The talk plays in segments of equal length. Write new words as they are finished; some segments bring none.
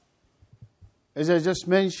As I just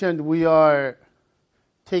mentioned, we are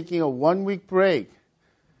taking a 1-week break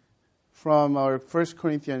from our 1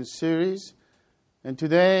 Corinthians series. And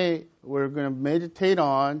today we're going to meditate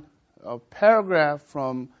on a paragraph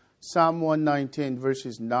from Psalm 119,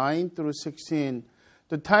 verses 9 through 16.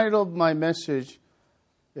 The title of my message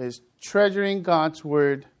is Treasuring God's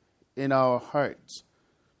Word in Our Hearts.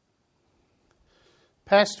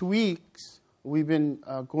 Past weeks, we've been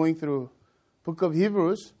going through Book of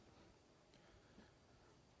Hebrews.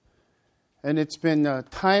 And it's been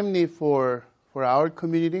timely for our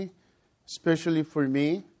community, especially for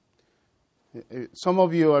me. Some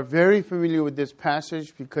of you are very familiar with this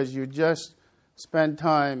passage because you just spent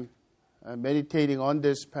time meditating on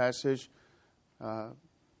this passage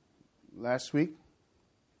last week.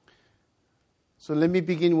 So let me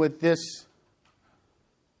begin with this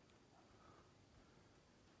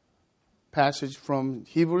passage from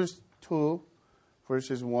Hebrews 2,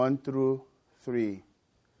 verses 1 through 3.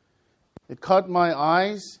 It caught my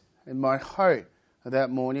eyes and my heart that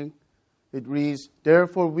morning. It reads,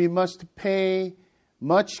 "Therefore we must pay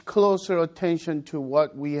much closer attention to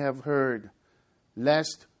what we have heard,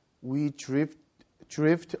 lest we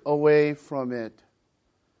drift away from it.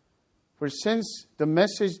 For since the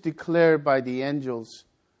message declared by the angels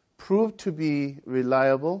proved to be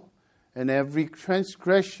reliable, and every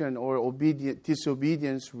transgression or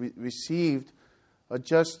disobedience received a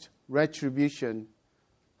just retribution,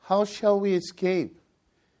 how shall we escape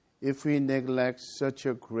if we neglect such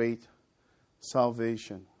a great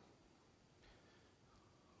salvation?"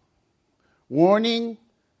 Warning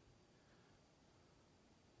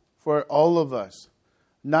for all of us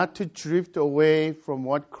not to drift away from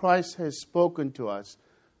what Christ has spoken to us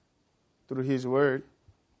through His Word,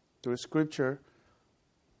 through Scripture.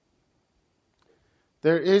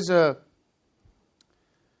 There is a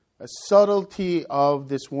subtlety of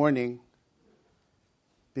this warning,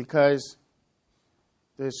 because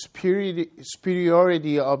the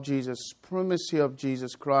superiority of Jesus, supremacy of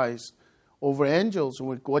Jesus Christ over angels,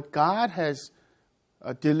 what God has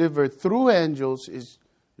delivered through angels is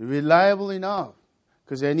reliable enough,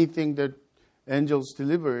 because anything that angels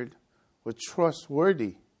delivered was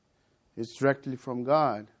trustworthy. It's directly from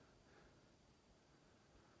God.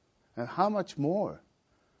 And how much more?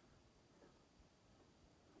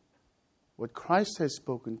 What Christ has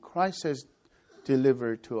spoken, Christ has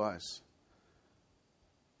delivered to us.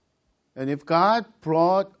 And if God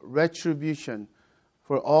brought retribution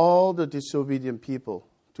for all the disobedient people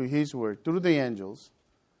to His Word through the angels,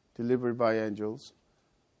 delivered by angels,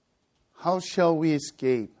 how shall we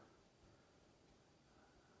escape?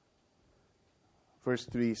 Verse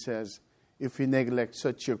 3 says, if we neglect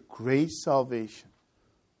such a great salvation,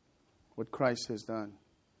 what Christ has done.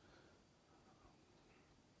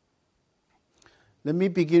 Let me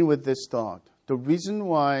begin with this thought. The reason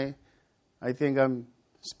why I think I'm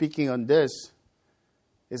speaking on this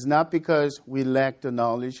is not because we lack the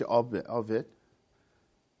knowledge of it.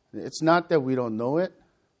 It's not that we don't know it,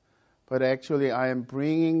 but actually I am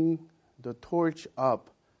bringing the torch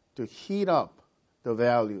up to heat up the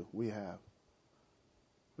value we have,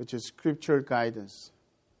 which is Scripture guidance.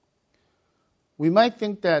 We might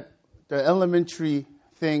think that the elementary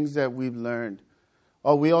things that we've learned,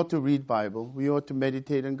 we ought to read Bible, we ought to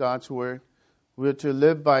meditate on God's Word, we ought to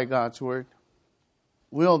live by God's Word.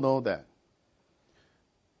 We all know that.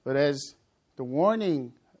 But as the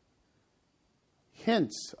warning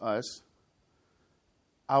hints us,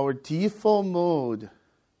 our default mode,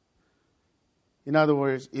 in other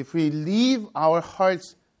words, if we leave our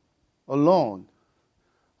hearts alone,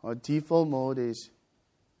 our default mode is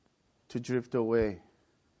to drift away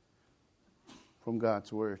from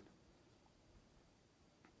God's Word.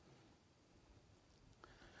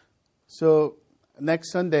 So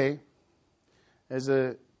next Sunday, as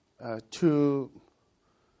two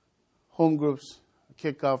home groups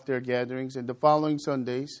kick off their gatherings, and the following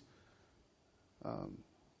Sundays,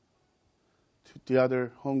 the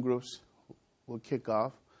other home groups will kick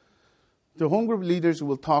off. The home group leaders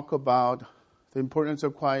will talk about the importance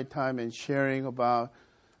of quiet time and sharing about,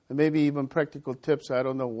 and maybe even practical tips. I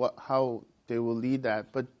don't know how they will lead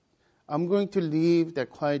that, but I'm going to leave that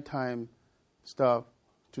quiet time stuff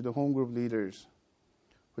to the home group leaders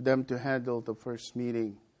for them to handle the first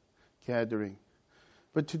meeting gathering.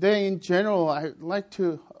 But today, in general, I'd like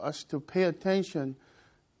us to pay attention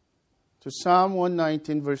to Psalm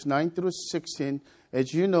 119, verse 9 through 16.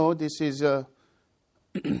 As you know, this is a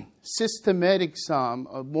systematic psalm,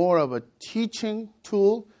 more of a teaching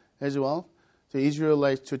tool as well, the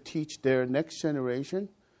Israelites to teach their next generation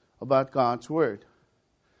about God's Word.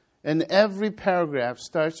 And every paragraph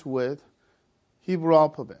starts with Hebrew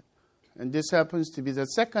alphabet. and this happens to be the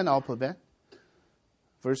second alphabet,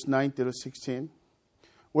 verse 9 through 16.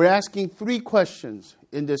 We're asking three questions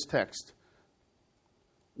in this text.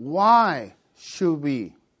 Why should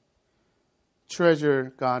we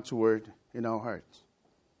treasure God's word in our hearts?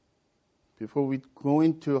 Before we go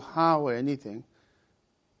into how or anything,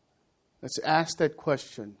 let's ask that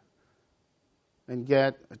question and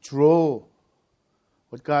draw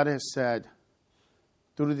what God has said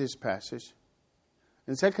through this passage.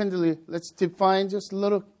 And secondly, let's define just a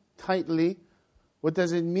little tightly what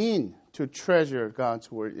does it mean to treasure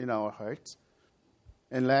God's word in our hearts.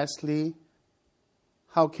 And lastly,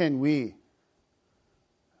 how can we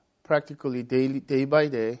practically day by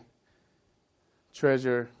day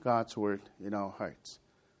treasure God's word in our hearts?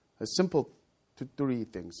 A simple three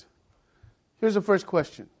things. Here's the first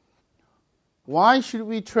question. Why should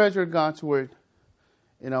we treasure God's word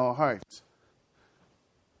in our hearts?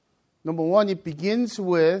 Number one, it begins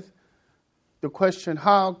with the question,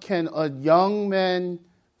 how can a young man,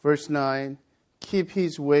 verse 9, keep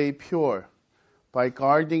his way pure? By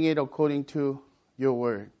guarding it according to your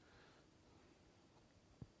word.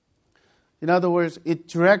 In other words, it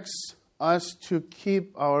directs us to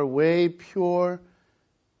keep our way pure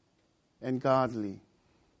and godly.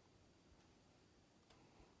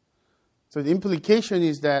 So the implication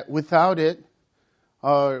is that without it,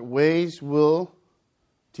 our ways will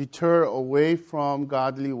deter away from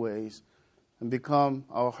godly ways and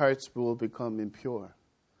our hearts will become impure.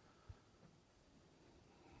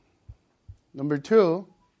 Number two,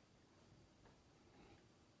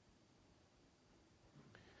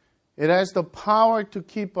 it has the power to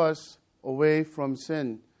keep us away from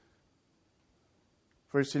sin.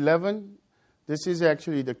 Verse 11, this is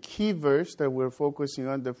actually the key verse that we're focusing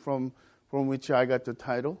on, from which I got the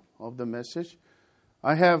title of the message.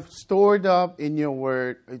 I have stored up your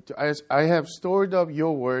word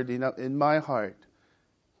in my heart,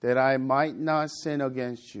 that I might not sin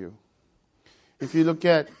against you. If you look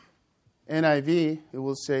at NIV, it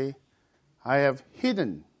will say, I have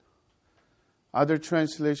hidden. Other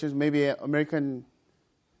translations, maybe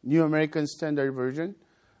New American Standard Version,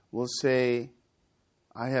 will say,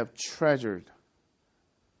 I have treasured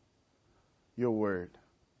your word.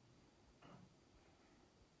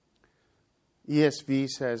 ESV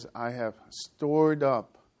says, I have stored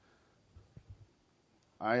up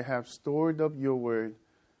your word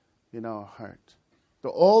in our heart. So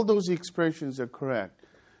all those expressions are correct.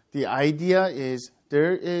 The idea is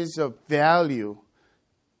there is a value,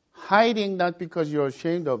 hiding not because you're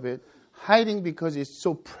ashamed of it, hiding because it's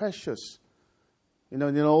so precious. In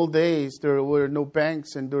the old days, there were no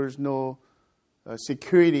banks and there's no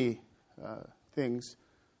security things.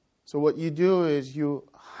 So what you do is you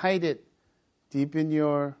hide it deep in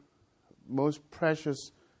your most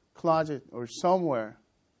precious closet or somewhere.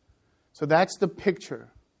 So that's the picture.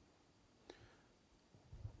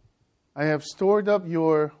 I have stored up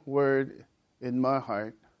your word in my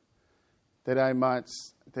heart, that I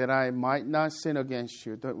might not sin against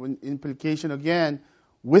you. The implication again,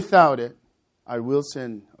 without it, I will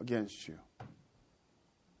sin against you.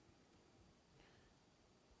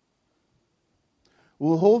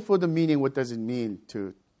 We'll hold for the meaning what does it mean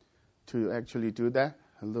to actually do that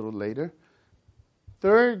a little later.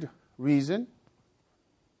 Third reason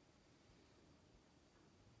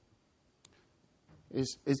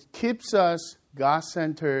is it keeps us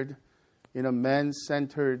God-centered in a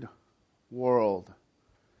man-centered world.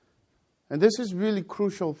 And this is really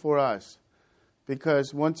crucial for us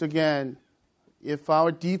because, once again, if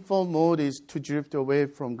our default mode is to drift away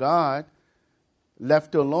from God,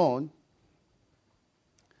 left alone,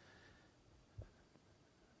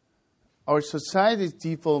 our society's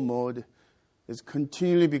default mode is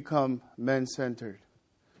continually become man-centered.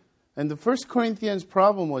 And the First Corinthians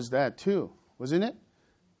problem was that too, wasn't it?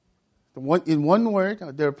 In one word,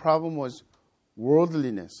 their problem was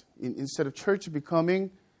worldliness. Instead of church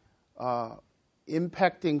becoming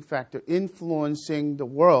impacting factor, influencing the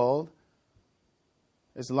world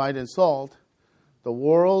as light and salt, the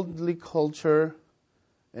worldly culture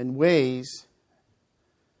and ways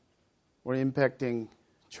were impacting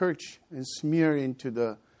church and smear into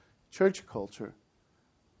the church culture.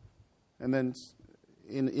 And then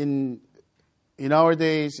in our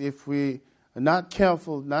days, if we are not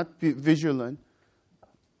careful, not vigilant,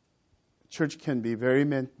 church can be very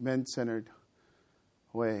man-centered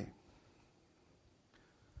way.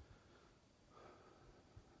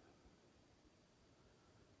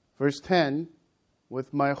 Verse 10,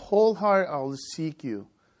 with my whole heart I will seek you.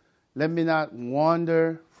 Let me not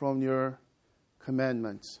wander from your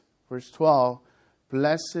commandments. Verse 12,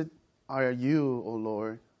 blessed are you, O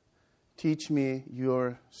Lord. teach me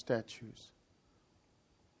your statutes.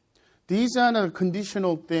 These are not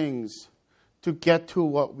conditional things to get to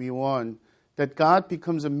what we want, that God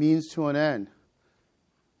becomes a means to an end.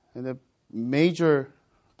 And the major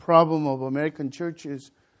problem of American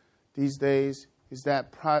churches these days is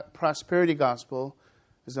that prosperity gospel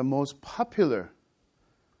is the most popular,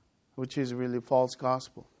 which is really false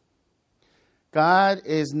gospel. God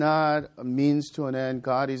is not a means to an end.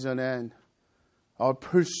 God is an end. Our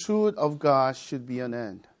pursuit of God should be an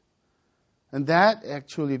end. And that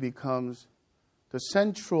actually becomes the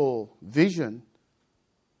central vision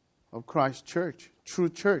of Christ's church, true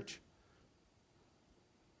church.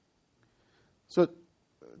 So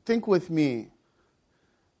think with me.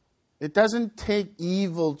 It doesn't take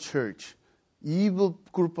evil church, evil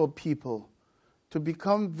group of people to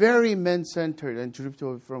become very man-centered and drift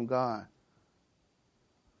away from God.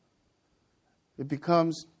 It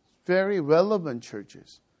becomes very relevant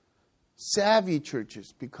churches. Savvy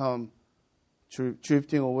churches become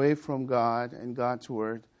drifting away from God and God's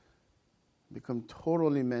word, become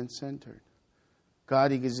totally man-centered.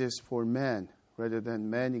 God exists for man rather than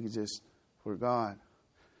man exists for God.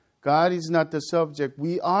 God is not the subject.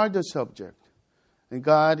 We are the subject. And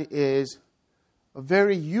God is a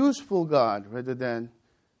very useful God rather than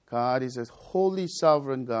God is a holy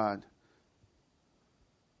sovereign God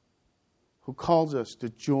who calls us to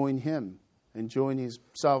join Him and join His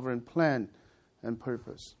sovereign plan and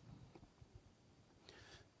purpose.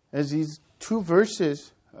 As these two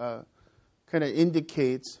verses kind of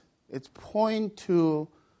indicates, it's point to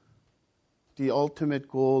the ultimate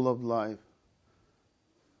goal of life,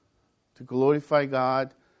 to glorify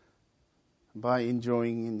God by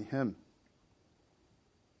enjoying in Him.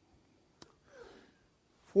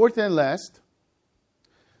 Fourth and last,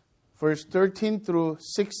 verse 13 through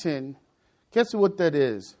 16, guess what that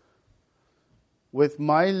is? With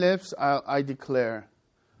my lips I declare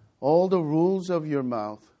all the rules of your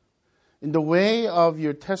mouth. In the way of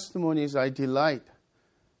your testimonies I delight,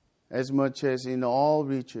 as much as in all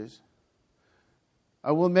riches.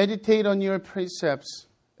 I will meditate on your precepts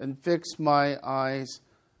and fix my eyes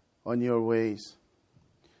on your ways.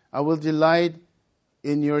 I will delight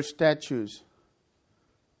in your statutes.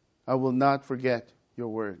 I will not forget your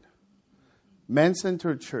word.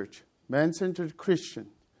 Man-centered church, man-centered Christian,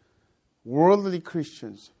 worldly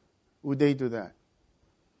Christians, would they do that?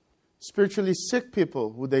 Spiritually sick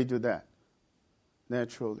people, would they do that?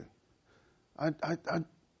 Naturally.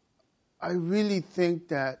 I really think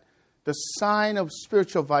that the sign of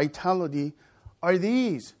spiritual vitality are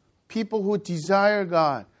these. People who desire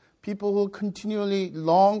God. People who continually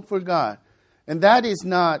long for God. And that is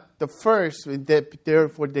not the first,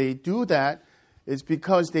 therefore they do that. It's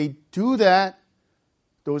because they do that,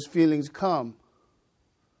 those feelings come.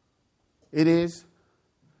 It is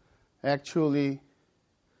actually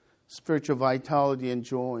spiritual vitality and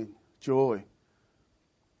joy.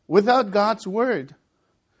 Without God's word,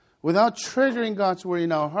 without treasuring God's word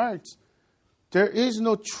in our hearts, there is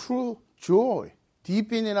no true joy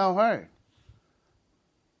deep in our heart.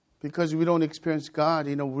 Because we don't experience God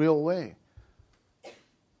in a real way.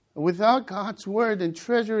 Without God's word and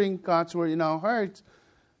treasuring God's word in our hearts,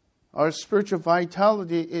 our spiritual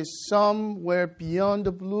vitality is somewhere beyond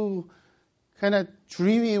the blue, kind of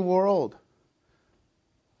dreamy world.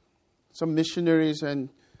 Some missionaries and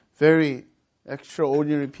very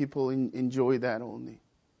extraordinary people enjoy that only.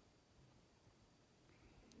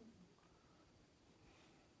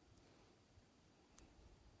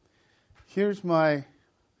 Here's my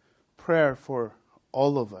prayer for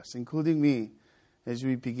all of us, including me, as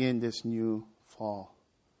we begin this new fall.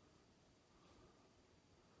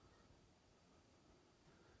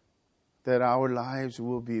 That our lives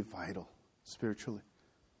will be vital spiritually.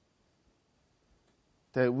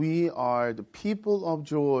 That we are the people of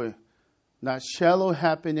joy, not shallow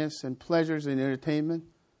happiness and pleasures and entertainment,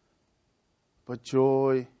 but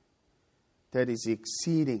joy that is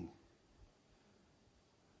exceeding.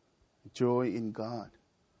 Joy in God.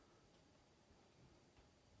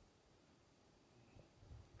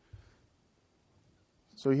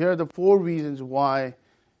 So here are the 4 reasons why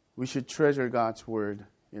we should treasure God's word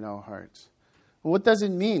in our hearts. What does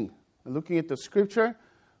it mean? Looking at the scripture,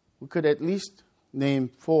 we could at least name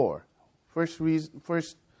 4. First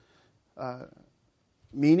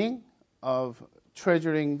meaning of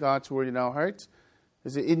treasuring God's word in our hearts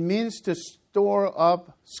is that it means to store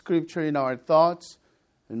up scripture in our thoughts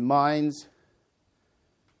and minds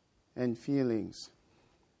and feelings.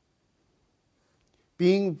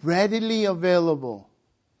 Being readily available.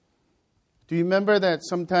 Do you remember that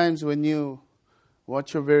sometimes when you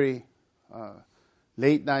watch a very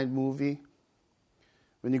late night movie,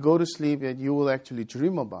 When you go to sleep, you will actually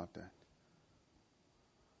dream about that.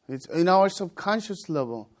 It's in our subconscious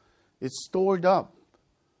level. It's stored up.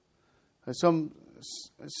 Some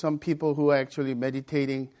people who are actually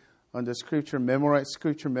meditating on the scripture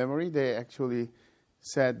memory, they actually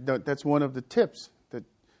said that's one of the tips,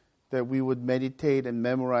 that we would meditate and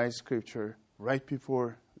memorize scripture right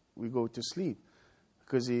before we go to sleep,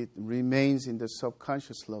 because it remains in the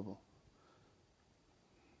subconscious level.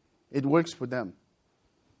 It works for them.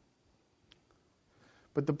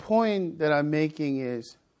 But the point that I'm making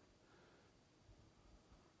is,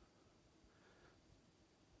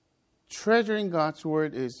 treasuring God's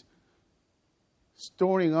Word is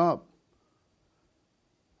storing up.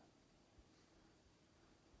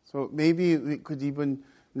 So maybe we could even,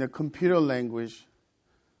 in the computer language,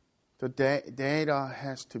 the data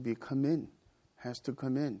has to come in.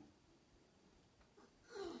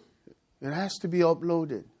 It has to be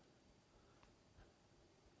uploaded.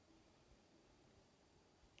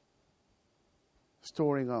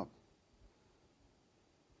 Storing up.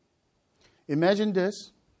 Imagine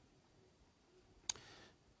this.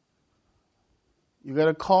 You got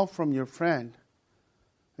a call from your friend,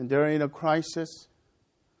 and they're in a crisis,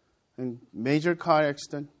 and major car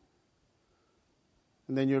accident,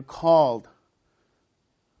 and then you're called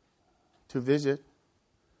to visit,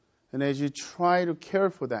 and as you try to care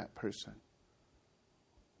for that person,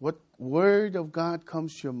 what word of God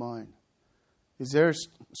comes to your mind? Is there a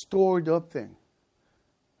stored up thing?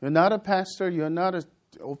 You're not a pastor, you're not an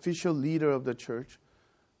official leader of the church,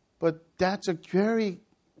 but that's a very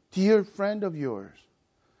dear friend of yours.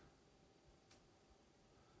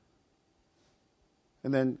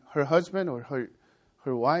 And then her husband or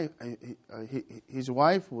her wife, his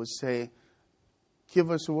wife would say, give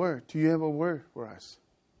us a word. Do you have a word for us?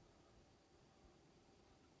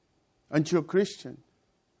 Aren't you a Christian?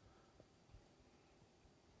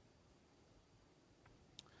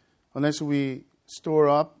 Unless we store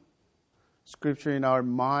up scripture in our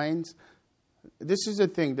minds. This is the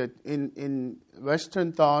thing, that in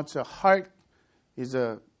Western thoughts, a heart is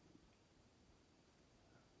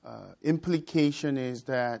implication is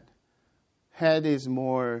that head is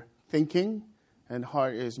more thinking and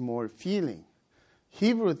heart is more feeling.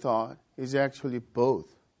 Hebrew thought is actually both.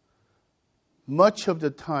 Much of the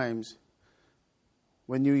times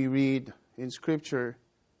when you read in Scripture,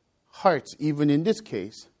 hearts, even in this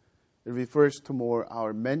case, it refers to more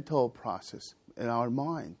our mental process and our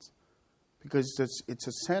minds, because it's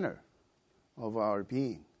a center of our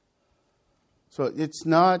being. So it's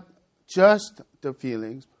not just the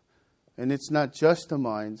feelings, and it's not just the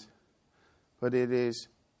minds, but it is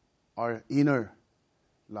our inner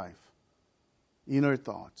life, inner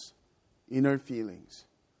thoughts, inner feelings.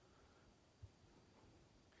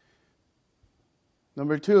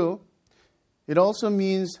 Number 2, it also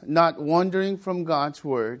means not wandering from God's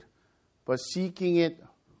Word, but seeking it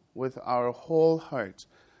with our whole hearts.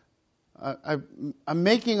 I'm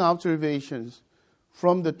making observations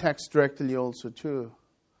from the text directly also too.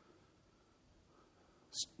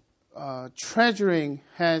 Treasuring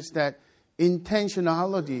has that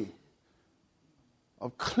intentionality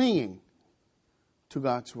of clinging to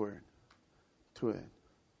God's Word, to it,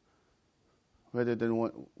 rather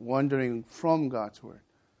than wandering from God's Word.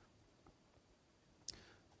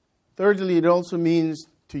 Thirdly, it also means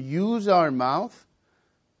to use our mouth,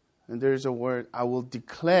 and there's a word, I will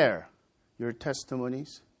declare your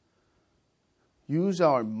testimonies. Use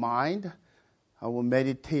our mind, I will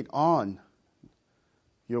meditate on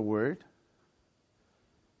your word.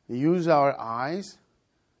 Use our eyes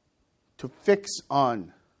to fix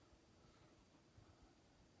on,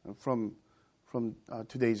 from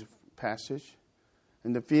today's passage.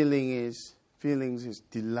 And the feelings is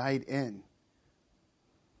delight in.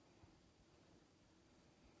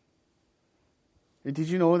 Did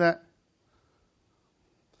you know that?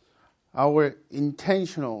 Our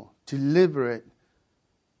intentional, deliberate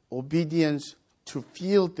obedience to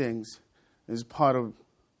feel things is part of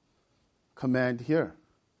command here.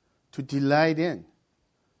 To delight in,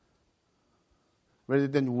 rather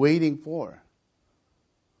than waiting for.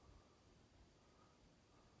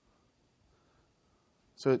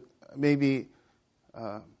 So maybe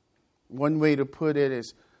one way to put it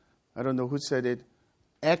is, I don't know who said it,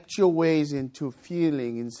 act your ways into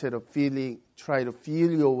feeling instead of feeling. Try to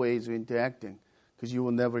feel your ways into acting, because you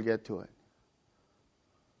will never get to it.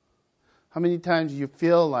 How many times you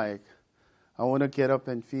feel like, I want to get up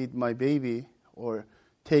and feed my baby or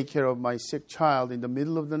take care of my sick child in the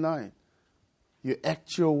middle of the night? You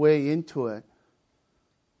act your way into it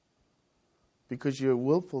because you're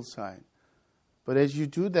willful side. But as you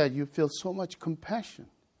do that, you feel so much compassion.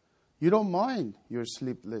 You don't mind your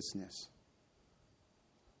sleeplessness.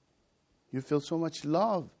 You feel so much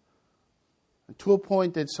love. To a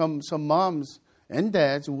point that some moms and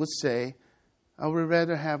dads would say, I would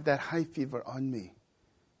rather have that high fever on me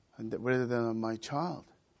rather than on my child.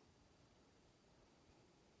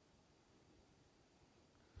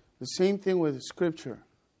 The same thing with Scripture.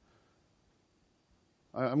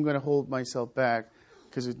 I'm going to hold myself back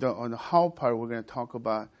because on the how part we're going to talk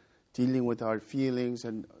about dealing with our feelings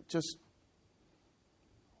and just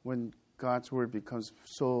when God's Word becomes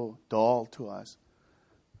so dull to us.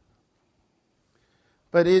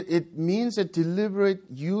 But it means a deliberate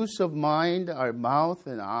use of mind, our mouth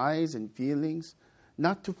and eyes and feelings,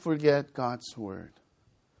 not to forget God's Word.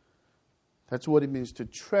 That's what it means to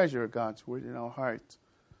treasure God's Word in our hearts.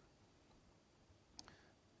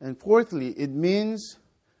 And fourthly, it means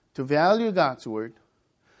to value God's Word,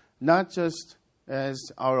 not just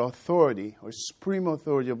as our authority or supreme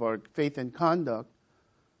authority of our faith and conduct,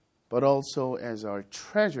 but also as our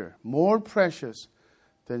treasure, more precious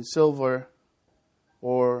than silver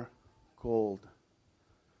or gold.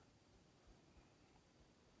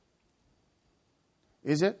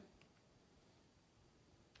 Is it?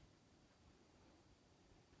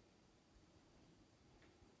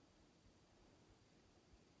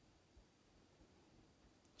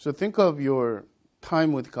 So think of your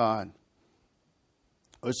time with God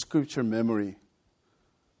or Scripture memory.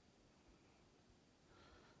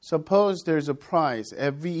 Suppose there's a prize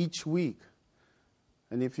each week.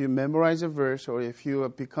 And if you memorize a verse or if you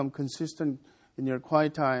have become consistent in your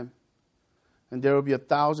quiet time, and there will be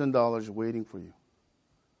 $1,000 waiting for you.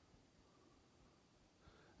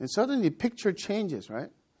 And suddenly the picture changes, right?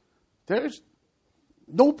 There's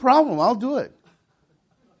no problem, I'll do it.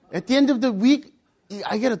 At the end of the week,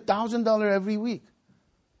 I get $1,000 every week.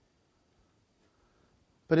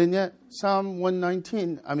 But in that Psalm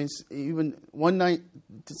 119,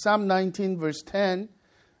 Psalm 19 verse 10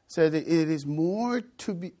 said that it is more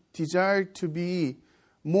to be desired to be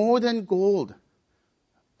more than gold,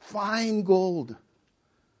 fine gold,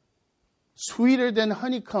 sweeter than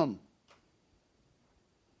honeycomb.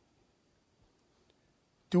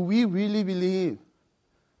 Do we really believe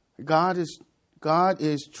God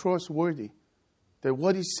is trustworthy? That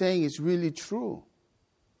what He's saying is really true?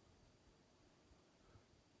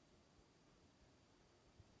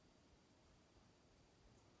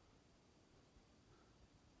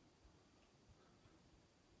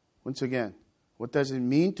 Once again, what does it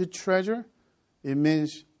mean to treasure? It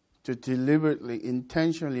means to deliberately,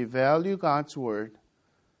 intentionally value God's Word,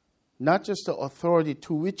 not just the authority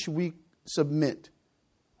to which we submit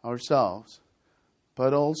ourselves,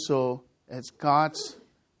 but also as God's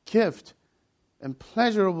gift and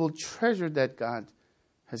pleasurable treasure that God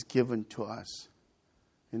has given to us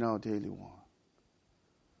in our daily walk.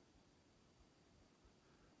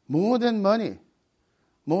 More than money,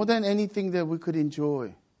 more than anything that we could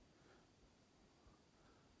enjoy,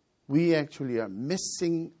 we actually are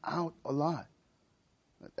missing out a lot.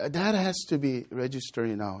 That has to be registered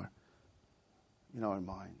in our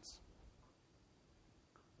minds.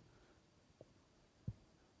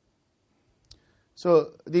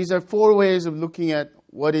 So these are 4 ways of looking at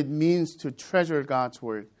what it means to treasure God's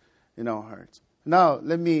Word in our hearts. Now,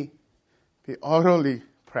 let me be utterly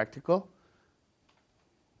practical.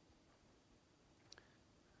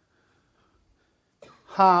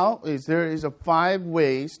 There is 5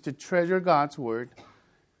 ways to treasure God's Word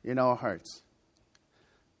in our hearts.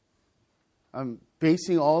 I'm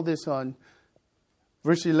basing all this on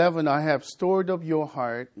verse 11. I have stored up your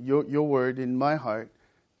word in my heart,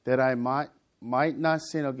 that I might not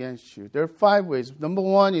sin against you. There are 5 ways. Number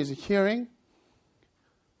 1 is hearing.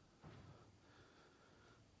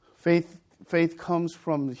 Faith comes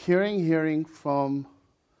from hearing from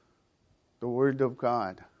the Word of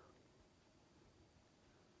God.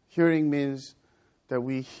 Hearing means that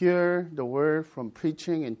we hear the Word from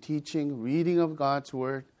preaching and teaching, reading of God's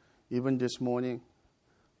Word, even this morning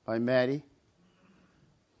by Maddie.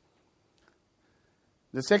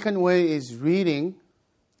 The second way is reading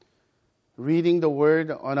the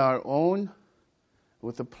Word on our own,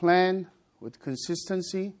 with a plan, with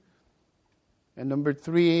consistency. And number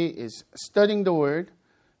 3 is studying the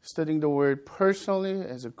Word personally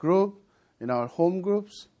as a group, in our home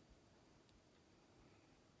groups,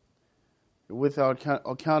 with our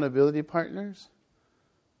accountability partners,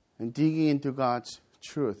 and digging into God's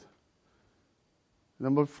truth.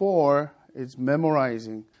 Number 4 is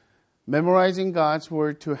memorizing God's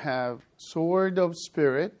Word to have sword of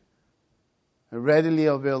Spirit readily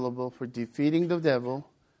available for defeating the devil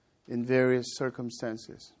in various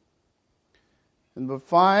circumstances. Number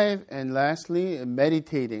 5, and lastly,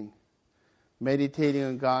 meditating meditating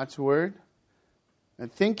on God's Word, and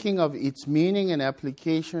thinking of its meaning and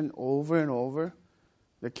application over and over.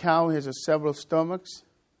 The cow has several stomachs.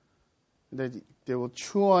 They will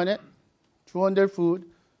chew on it, chew on their food,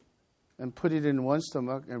 and put it in one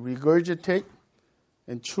stomach, and regurgitate,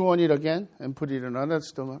 and chew on it again, and put it in another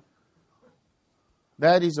stomach.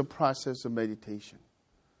 That is a process of meditation.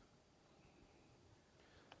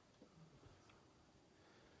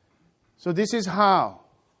 So this is how,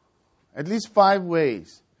 at least 5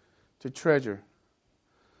 ways to treasure.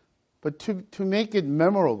 But to make it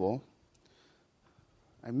memorable,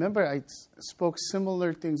 I remember I spoke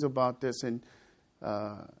similar things about this in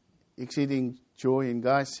Exceeding Joy in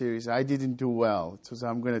God series. I didn't do well, so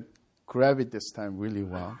I'm going to grab it this time really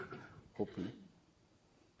well, hopefully.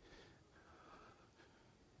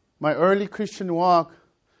 My early Christian walk,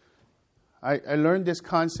 I learned this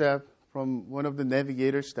concept from one of the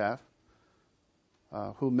Navigator staff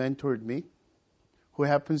who mentored me, who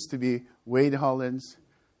happens to be Wade Holland's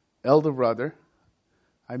elder brother.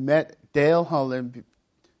 I met Dale Holland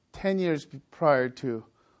 10 years prior to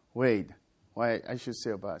Wade. Well, I should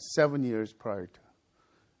say about 7 years prior to.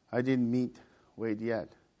 I didn't meet Wade yet.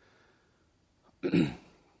 The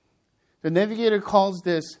Navigator calls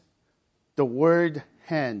this the word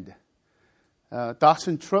hand.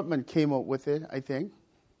 Dawson Trotman came up with it, I think.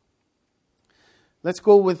 Let's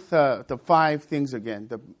go with the 5 things again.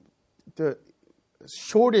 The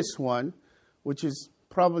shortest one, which is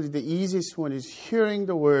probably the easiest one, is hearing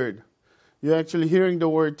the word. You're actually hearing the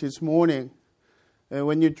word this morning. And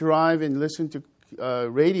when you drive and listen to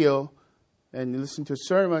radio and listen to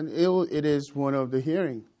sermon, it is one of the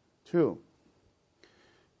hearing too.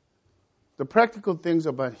 The practical things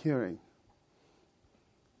about hearing.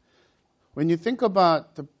 When you think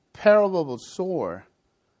about the parable of the sower,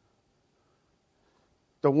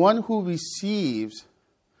 the one who receives,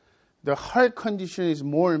 the heart condition is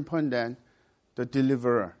more important than the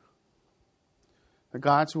deliverer.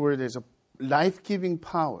 God's word is a life-giving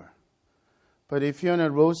power. But if you're on a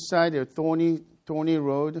roadside or thorny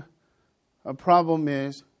road, a problem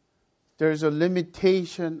is there's a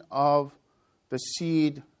limitation of the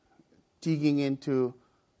seed digging into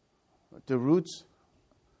the roots,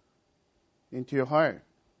 into your heart.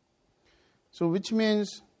 So which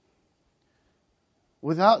means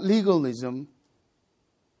without legalism,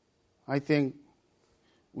 I think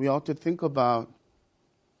we ought to think about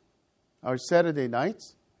our Saturday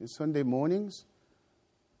nights and Sunday mornings.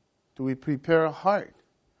 Do we prepare a heart?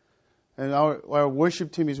 And our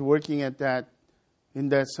worship team is working at that, in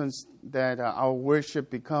that sense that our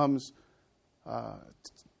worship becomes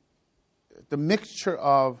the mixture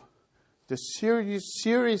of the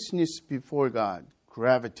seriousness before God,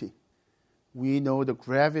 gravity. We know the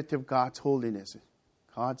gravity of God's holiness,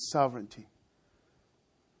 God's sovereignty.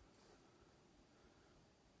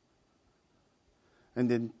 And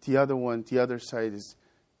then the other side is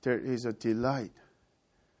there is a delight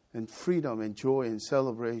and freedom and joy and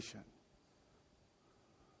celebration.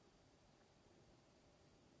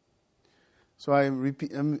 So I'm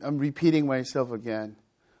repeating myself again.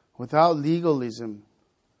 Without legalism,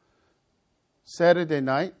 Saturday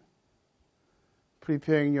night,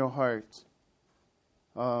 preparing your heart.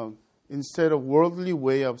 Instead of worldly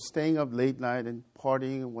way of staying up late night and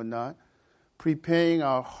partying and whatnot, preparing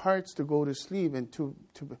our hearts to go to sleep and to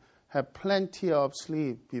have plenty of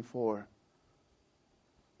sleep before.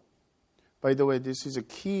 By the way, this is a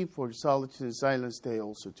key for Solitude and Silence Day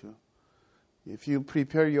also too. If you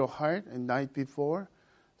prepare your heart and night before,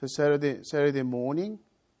 the Saturday morning,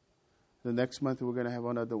 the next month we're going to have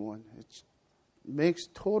another one. It makes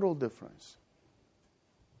total difference.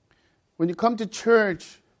 When you come to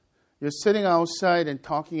church, you're sitting outside and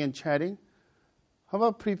talking and chatting. How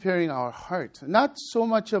about preparing our hearts? Not so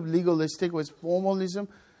much of legalistic with formalism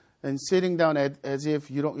and sitting down as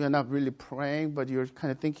if you're not really praying, but you're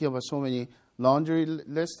kind of thinking about so many laundry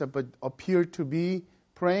lists but appear to be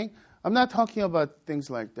praying. I'm not talking about things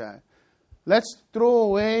like that. Let's throw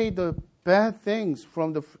away the bad things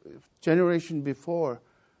from the generation before.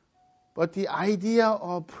 But the idea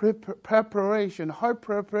of preparation, heart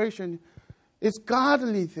preparation, is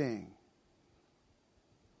godly thing.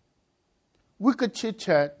 We could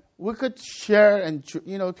chit-chat, we could share and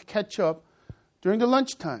catch up during the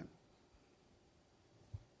lunchtime.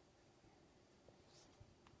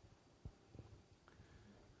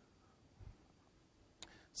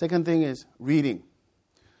 Second thing is reading.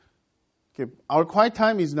 Okay, our quiet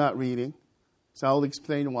time is not reading, so I'll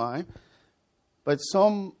explain why. But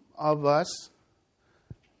some of us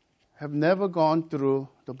have never gone through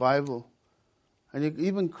the Bible, and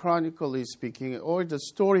even chronically speaking, or the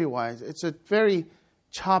story-wise, it's a very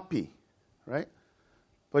choppy. right?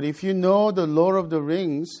 But if you know the Lord of the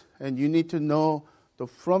Rings, and you need to know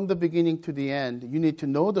from the beginning to the end, you need to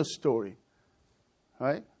know the story,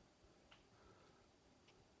 right?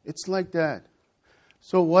 It's like that.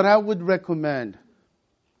 So what I would recommend,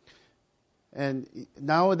 and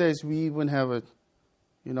nowadays we even have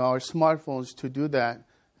our smartphones to do that,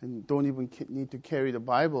 and don't even need to carry the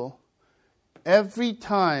Bible. Every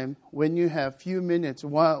time when you have few minutes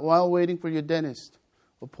while waiting for your dentist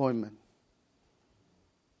appointment,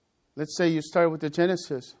 let's say you start with the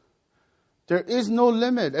Genesis. There is no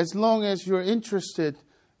limit as long as you're interested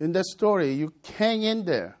in that story. You hang in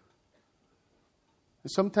there.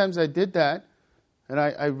 And sometimes I did that, and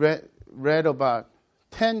I read about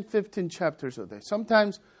 10, 15 chapters a day.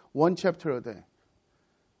 Sometimes one chapter a day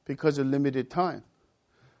because of limited time.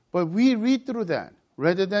 But we read through that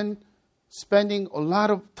rather than spending a lot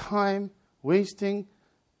of time wasting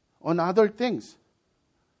on other things,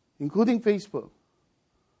 including Facebook.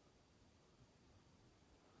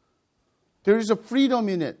 There is a freedom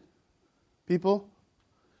in it, people.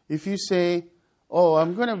 If you say, "Oh,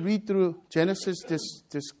 I'm going to read through Genesis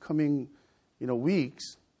this coming,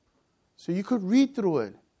 weeks," so you could read through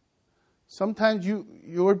it. Sometimes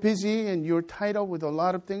you're busy and you're tied up with a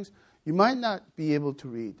lot of things. You might not be able to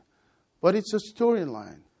read, but it's a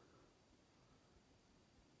storyline.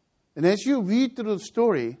 And as you read through the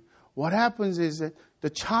story, what happens is that the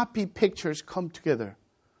choppy pictures come together.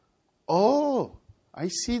 Oh, I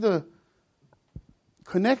see the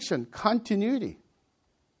connection, continuity.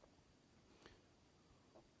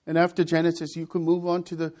 And after Genesis, you can move on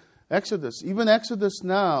to the Exodus. Even Exodus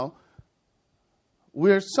now,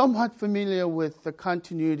 we're somewhat familiar with the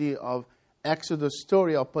continuity of Exodus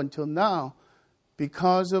story up until now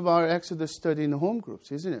because of our Exodus study in the home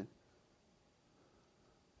groups, isn't it?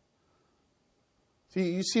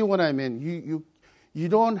 See, you see what I mean? You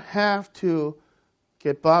don't have to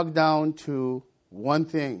get bogged down to one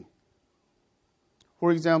thing.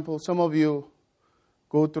 For example, some of you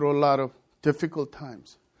go through a lot of difficult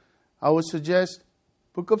times. I would suggest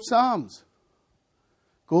Book of Psalms.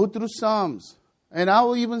 Go through Psalms. And I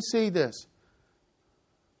will even say this.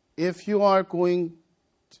 If you are going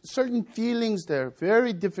certain feelings there,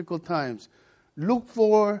 very difficult times, look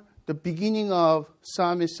for the beginning of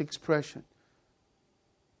psalmist expression.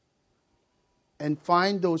 And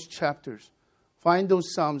find those chapters. Find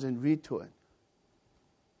those Psalms and read to it.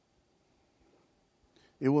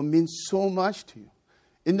 It will mean so much to you.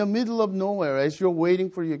 In the middle of nowhere, as you're waiting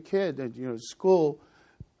for your kid at your school,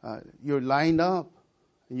 you're lined up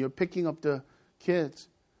and you're picking up the kids.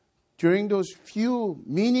 During those few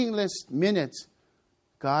meaningless minutes,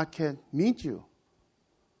 God can meet you.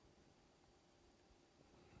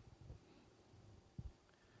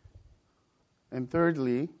 And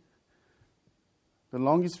thirdly, the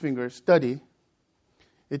longest finger, study.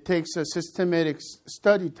 It takes a systematic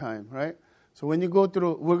study time, right? So when you go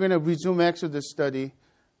through, we're going to resume Exodus study.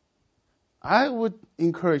 I would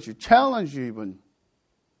encourage you, challenge you even.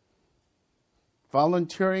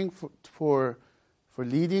 Volunteering for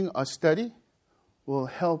leading a study will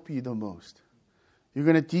help you the most. You're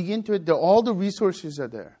going to dig into it. All the resources are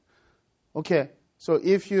there. Okay, so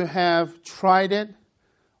if you have tried it,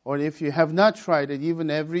 or if you have not tried it, even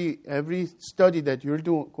every study that you're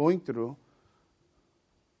going through,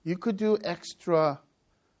 you could do extra,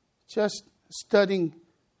 just studying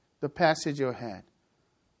the passage ahead.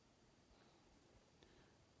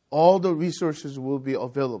 All the resources will be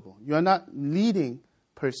available. You are not leading,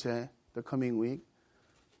 per se, the coming week,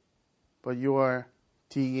 but you are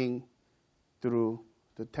digging through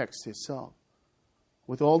the text itself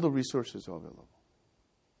with all the resources available.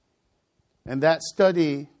 And that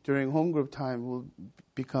study during home group time will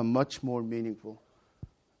become much more meaningful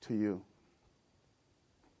to you.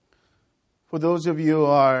 For those of you who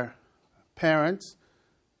are parents,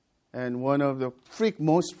 and one of the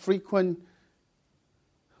most frequent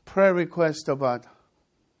prayer requests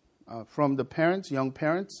from the parents, young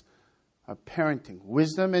parents, are parenting,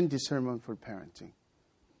 wisdom and discernment for parenting.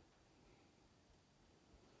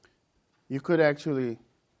 You could actually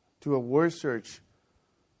do a word search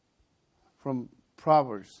from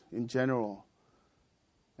Proverbs in general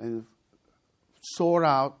and sort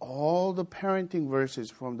out all the parenting verses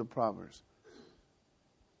from the Proverbs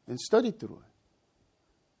and study through it.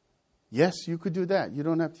 Yes, you could do that. You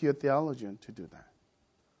don't have to be a theologian to do that.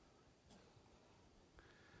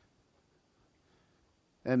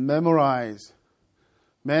 And memorize.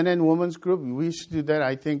 Men and women's group, we should do that.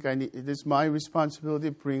 I think it is my responsibility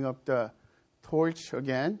to bring up the torch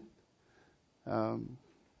again.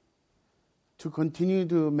 To continue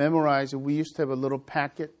to memorize, we used to have a little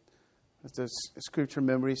packet. It's a scripture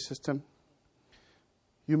memory system.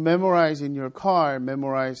 you memorize in your car,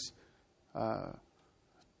 memorize to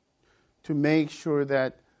make sure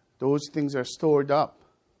that those things are stored up.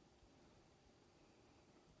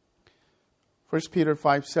 1 Peter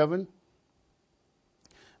 5:7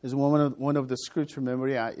 is one of the scripture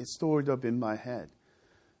memory. It's stored up in my head.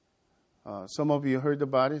 Some of you heard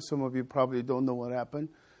about it. Some of you probably don't know what happened.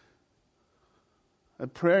 A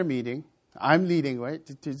prayer meeting. I'm leading, right?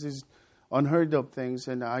 This is unheard of things.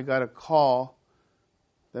 And I got a call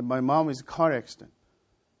that my mom is in car accident.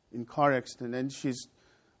 And she's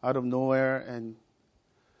out of nowhere. And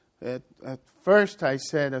at first I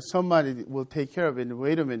said, somebody will take care of it. And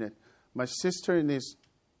wait a minute. My sister and his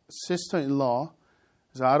sister-in-law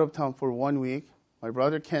is out of town for 1 week. My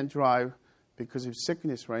brother can't drive because of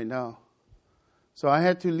sickness right now. So I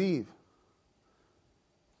had to leave.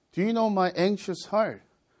 Do you know my anxious heart?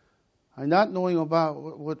 I'm not knowing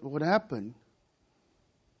about what happened.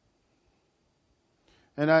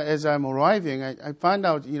 And as I'm arriving, I find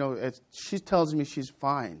out, she tells me she's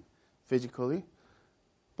fine physically.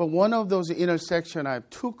 But one of those intersections, I have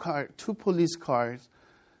two police cars,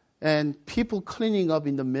 and people cleaning up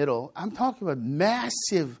in the middle. I'm talking about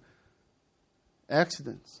massive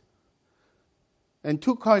accidents. And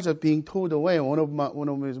two cars are being towed away. One of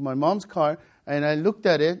them is my mom's car. And I looked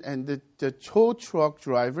at it, and the tow truck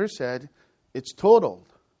driver said, it's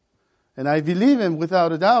totaled. And I believe him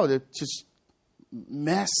without a doubt. It's just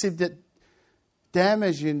massive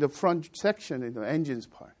damage in the front section, in the engine's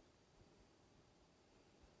part.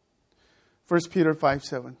 1 Peter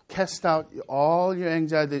 5:7. Cast out all your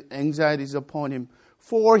anxieties upon him,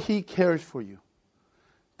 for he cares for you.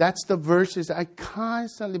 That's the verses I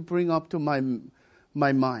constantly bring up to my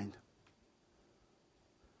mind.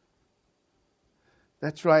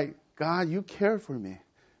 That's right. God, you care for me.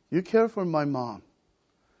 You care for my mom.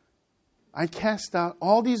 I cast out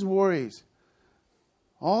all these worries,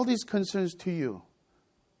 all these concerns to you.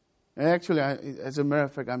 And actually, as a matter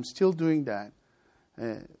of fact, I'm still doing that.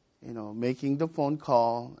 Making the phone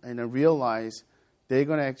call, and I realize they're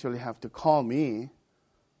going to actually have to call me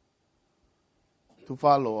to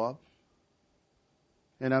follow up.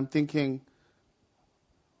 And I'm thinking,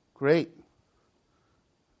 great.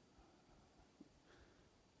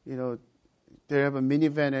 They have a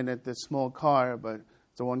minivan and the small car, but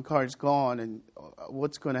the one car is gone, and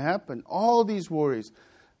what's going to happen? All these worries.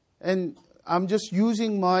 And I'm just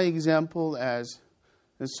using my example as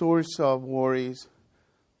a source of worries.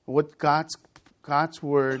 What God's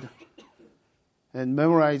Word and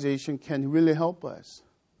memorization can really help us.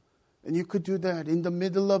 And you could do that in the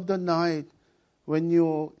middle of the night when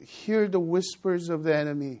you hear the whispers of the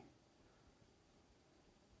enemy.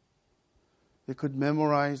 You could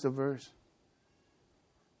memorize the verse.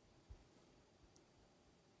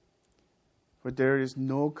 For there is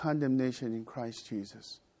no condemnation in Christ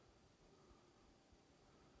Jesus.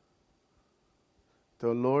 The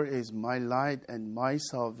Lord is my light and my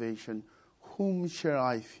salvation. Whom shall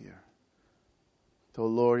I fear? The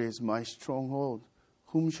Lord is my stronghold.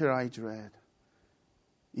 Whom shall I dread?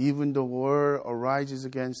 Even the war arises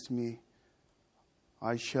against me,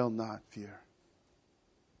 I shall not fear.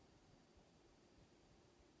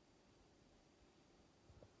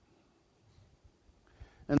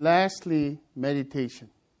 And lastly, meditation.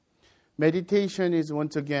 Meditation is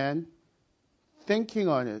once again thinking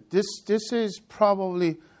on it. This is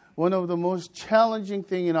probably one of the most challenging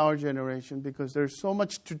things in our generation because there's so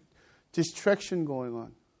much distraction going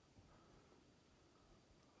on.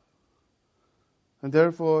 And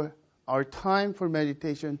therefore, our time for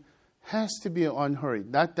meditation has to be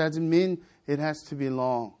unhurried. That doesn't mean it has to be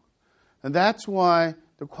long. And that's why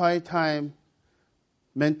the quiet time,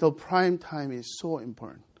 mental prime time is so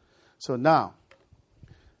important. So now,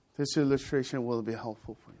 this illustration will be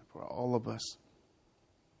helpful for all of us.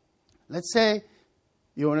 Let's say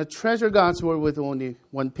you want to treasure God's Word with only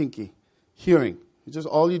one pinky, hearing. Just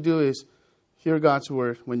all you do is hear God's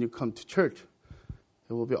Word when you come to church.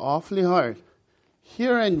 It will be awfully hard.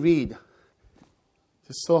 Hear and read.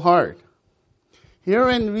 It's so hard. Hear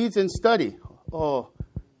and read and study. Oh,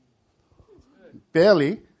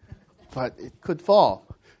 barely, but it could fall.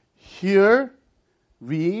 Hear,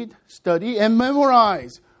 read, study, and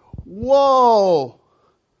memorize. Whoa!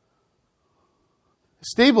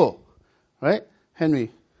 Stable. Right?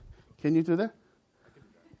 Henry, can you do that?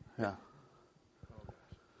 Yeah.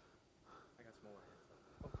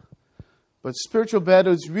 But spiritual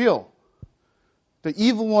battle is real. The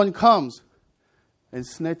evil one comes and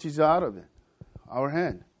snatches out of it, our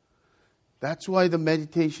hand. That's why the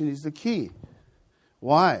meditation is the key.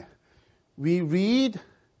 Why? We read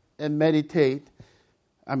and meditate.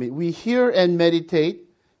 We hear and meditate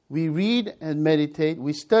We read and meditate.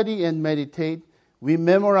 We study and meditate. We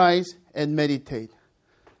memorize and meditate.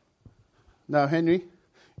 Now, Henry,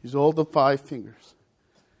 use all the 5 fingers.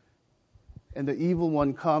 And the evil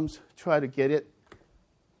one comes, try to get it.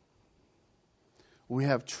 We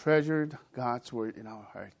have treasured God's word in our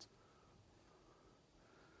hearts.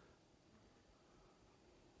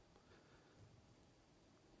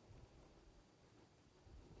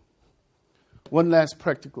 One last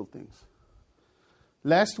practical thing.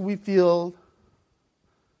 Lest we feel,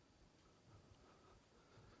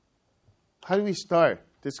 how do we start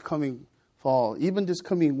this coming fall? Even this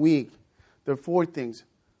coming week, there are 4 things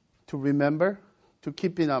to remember, to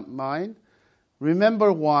keep in our mind.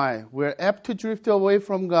 Remember why. We're apt to drift away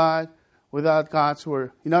from God without God's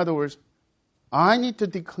word. In other words, I need to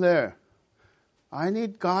declare. I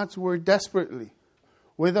need God's word desperately,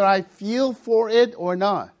 whether I feel for it or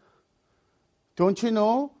not. Don't you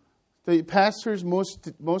know the pastors,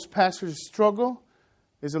 most pastors struggle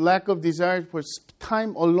is a lack of desire for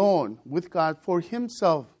time alone with God for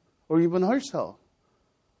himself or even herself.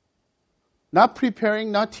 Not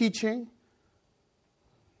preparing, not teaching.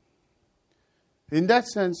 In that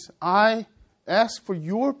sense, I ask for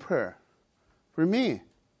your prayer for me.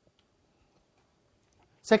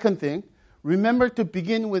 Second thing, remember to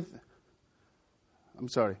begin with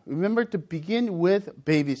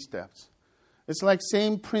baby steps. It's like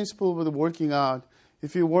same principle with working out.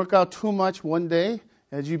 If you work out too much one day,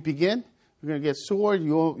 as you begin, you're going to get sore.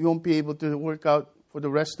 You won't be able to work out for the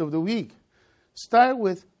rest of the week. Start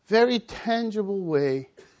with very tangible way.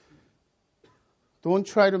 Don't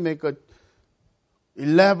try to make a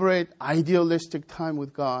elaborate, idealistic time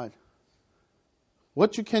with God.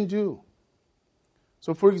 What you can do.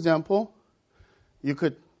 So, for example, you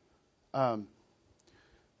could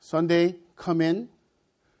Sunday come in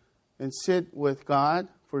and sit with God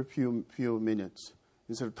for a few minutes.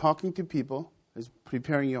 Instead of talking to people, is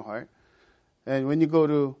preparing your heart. And when you go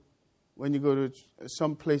to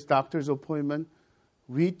some place, doctor's appointment,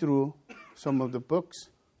 read through some of the books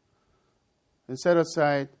and set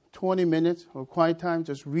aside 20 minutes of quiet time,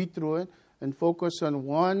 just read through it and focus on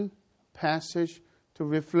one passage to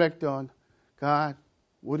reflect on. God,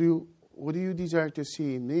 what do you desire to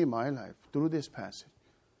see in me, in my life, through this passage?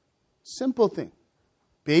 Simple thing.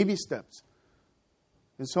 Baby steps.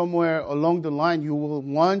 And somewhere along the line, you will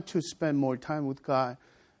want to spend more time with God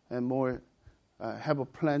and more have a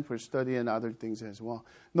plan for study and other things as well.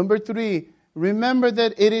 Number 3, remember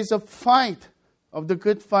that it is a fight of the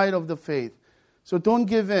good fight of the faith. So don't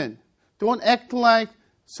give in. Don't act like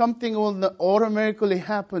something will automatically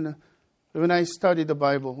happen when I study the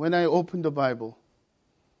Bible, when I open the Bible.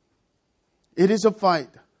 It is a fight.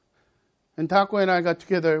 And Taco and I got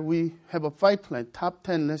together, we have a fight plan, top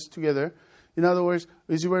 10 list together. In other words,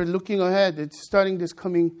 as we're looking ahead, it's starting this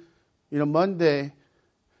coming Monday,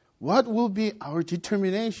 what will be our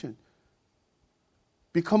determination?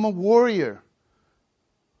 Become a warrior.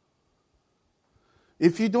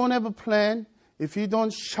 If you don't have a plan, if you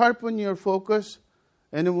don't sharpen your focus,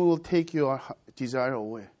 enemy will take your desire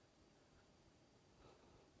away.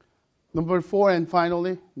 Number 4, and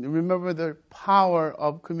finally, remember the power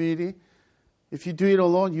of community. If you do it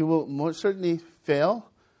alone, you will most certainly fail.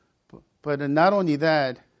 But not only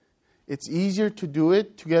that, it's easier to do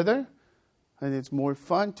it together, and it's more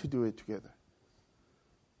fun to do it together.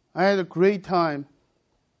 I had a great time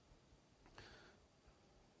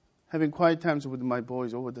having quiet times with my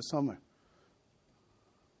boys over the summer.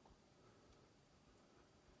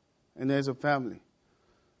 And as a family.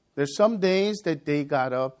 There's some days that they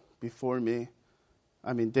got up before me.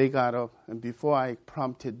 They got up, and before I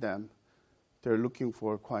prompted them, they're looking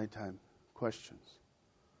for quiet time questions.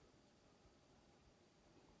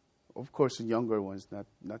 Of course, the younger ones,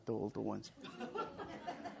 not the older ones.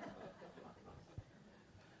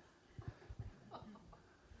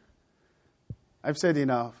 I've said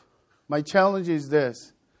enough. My challenge is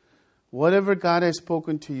this. Whatever God has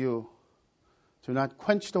spoken to you, do not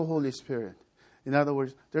quench the Holy Spirit. In other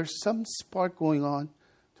words, there's some spark going on.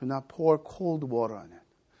 Do not pour cold water on it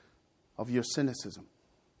of your cynicism,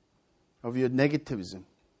 of your negativism.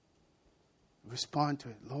 Respond to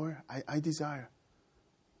it. Lord, I desire.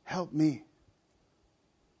 Help me.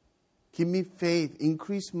 Give me faith.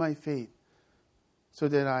 Increase my faith so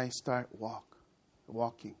that I start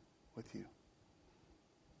walking with you.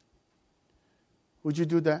 Would you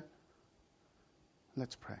do that?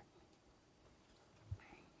 Let's pray.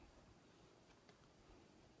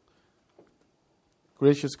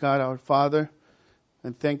 Gracious God, our Father,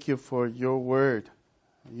 and thank you for your word.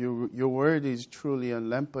 Your word is truly a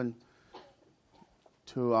lamp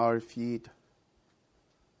to our feet.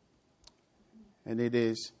 And it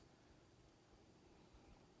is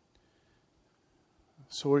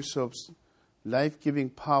source of life-giving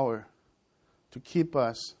power to keep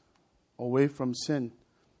us away from sin,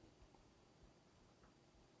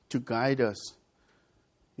 to guide us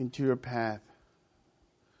into your path,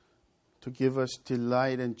 to give us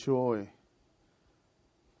delight and joy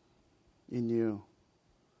in you.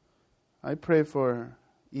 I pray for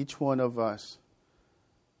each one of us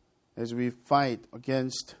as we fight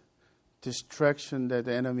against distraction that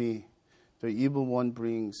the enemy, the evil one,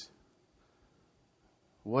 brings.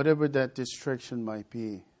 Whatever that distraction might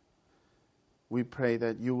be, we pray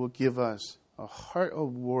that you will give us a heart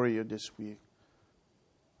of warrior this week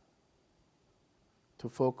to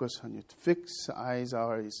focus on you, to fix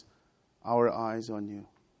our eyes on you.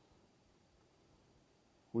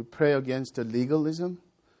 We pray against the legalism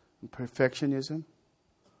and perfectionism.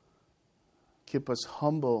 Keep us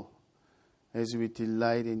humble as we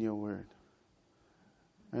delight in your word.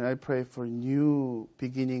 And I pray for new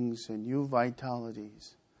beginnings and new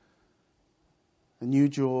vitalities, a new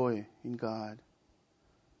joy in God.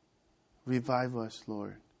 Revive us,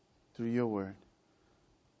 Lord, through your word.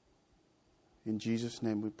 In Jesus'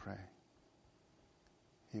 name we pray.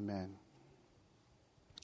 Amen.